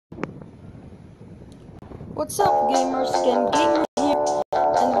What's up, gamers? Ken Gamer here,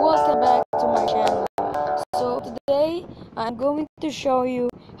 and welcome back to my channel. So today I'm going to show you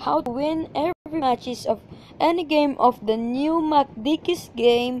how to win every matches of any game of the new McDicky's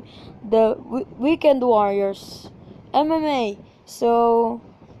game, the Weekend Warriors MMA. So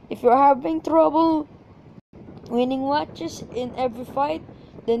if you're having trouble winning matches in every fight,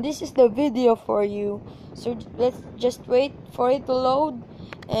 then this is the video for you. So let's just wait for it to load.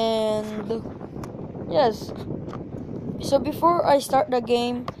 And yes, so before I start the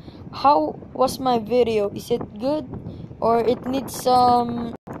game, how was my video? Is it good or it needs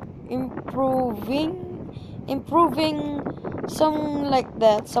some improving something like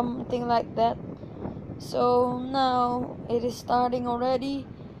that. So now it is starting already.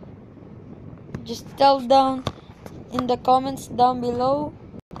 Just tell down in the comments down below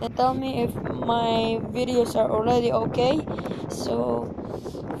and tell me if my videos are already okay. So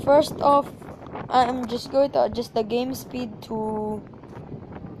first off, I'm just going to adjust the game speed to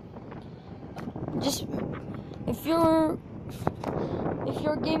just if your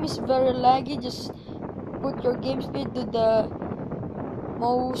game is very laggy, just put your game speed to the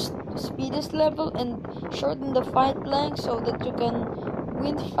most speediest level and shorten the fight length so that you can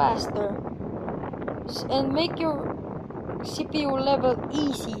win faster, and make your CPU level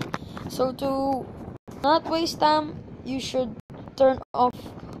easy. So to not waste time, you should turn off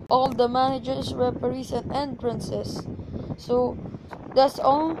all the managers, referees, and entrances. So that's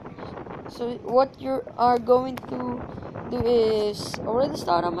all. So what you are going to do is already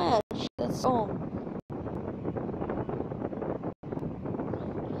start a match. That's all.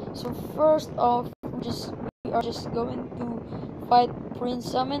 So first off, we are just going to fight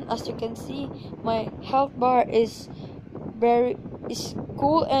Prince Summon. As you can see, my health bar is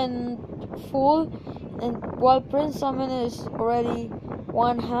cool and full, and while Prince Summon is already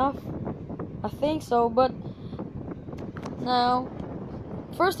one half, I think so. But now,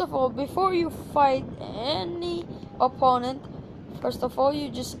 first of all, before you fight any opponent, first of all,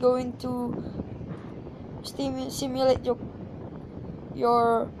 you're just going to simulate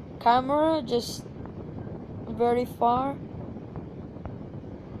your camera just very far.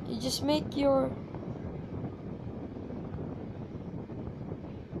 You just make your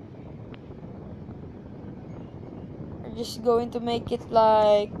just going to make it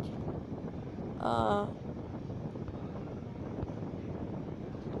like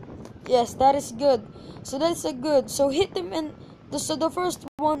yes, that is good. So that's a good. So hit him, and so the first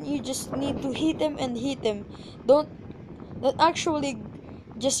one, you just need to hit him and hit him. Don't actually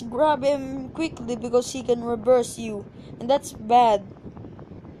just grab him quickly because he can reverse you, and that's bad.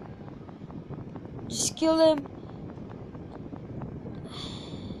 Just kill him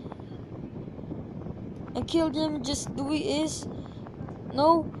and kill him. Just do is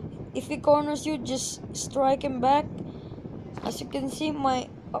no. If he corners you, just strike him back. As you can see, my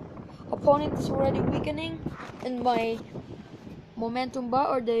opponent is already weakening, and my momentum bar,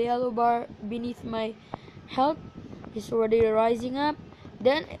 or the yellow bar beneath my health, is already rising up.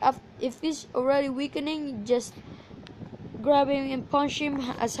 Then if he's already weakening, just grab him and punch him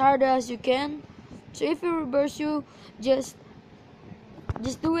as hard as you can. So if he reverse you, just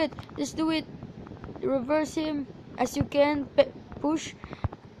do it. Reverse him as you can. Push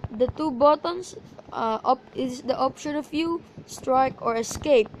the two buttons. Up is the option of you strike or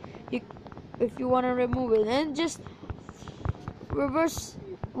escape. If you want to remove it, and just reverse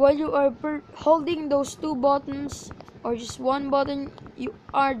while you are holding those two buttons, or just one button. You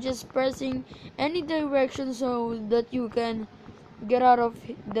are just pressing any direction so that you can get out of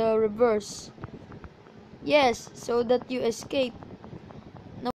the reverse. Yes, so that you escape.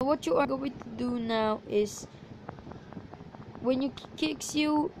 Now what you are going to do now is, when you kicks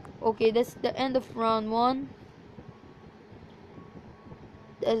you, okay, that's the end of round 1.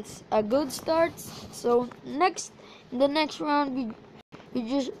 That's a good start. So in the next round,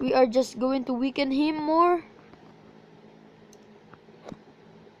 we are just going to weaken him more.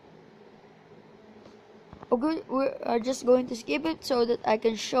 Okay, we are just going to skip it so that I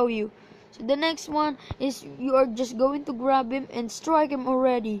can show you. So the next one is, you are just going to grab him and strike him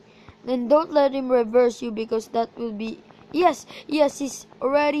already. Then don't let him reverse you, because that will be yes, he's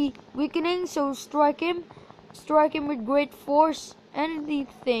already weakening. So strike him with great force,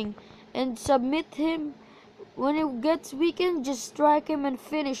 anything, and submit him. When he gets weakened, just strike him and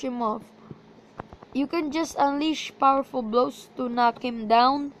finish him off. You can just unleash powerful blows to knock him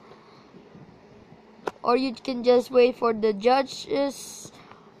down, or you can just wait for the judge's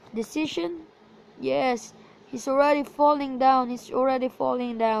decision. Yes, he's already falling down.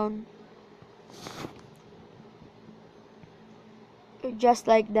 Just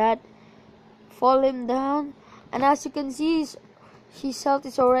like that. fall him down, and as you can see, his health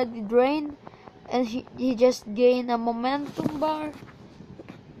is already drained, and he just gained a momentum bar.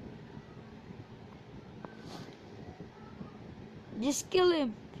 Just kill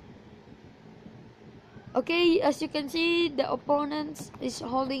him. Okay, as you can see, the opponent is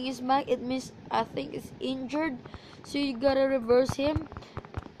holding his back. It means I think it's injured, so you gotta reverse him.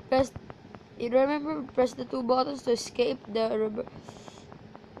 Remember, press the two buttons to escape the reverse.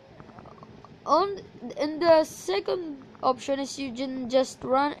 And the second option is you can just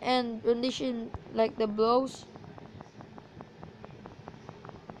run and condition like the blows.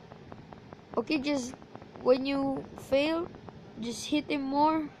 Okay, just when you fail, just hit him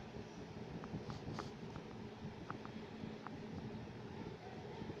more.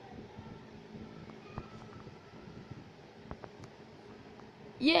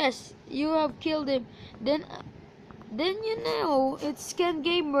 Yes, you have killed him. Then you know it's Ken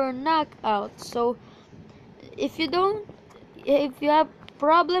Gamer knockout. So if you have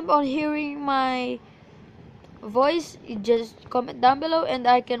problem on hearing my voice, you just comment down below and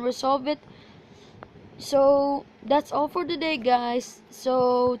I can resolve it. So that's all for today, guys.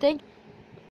 So thank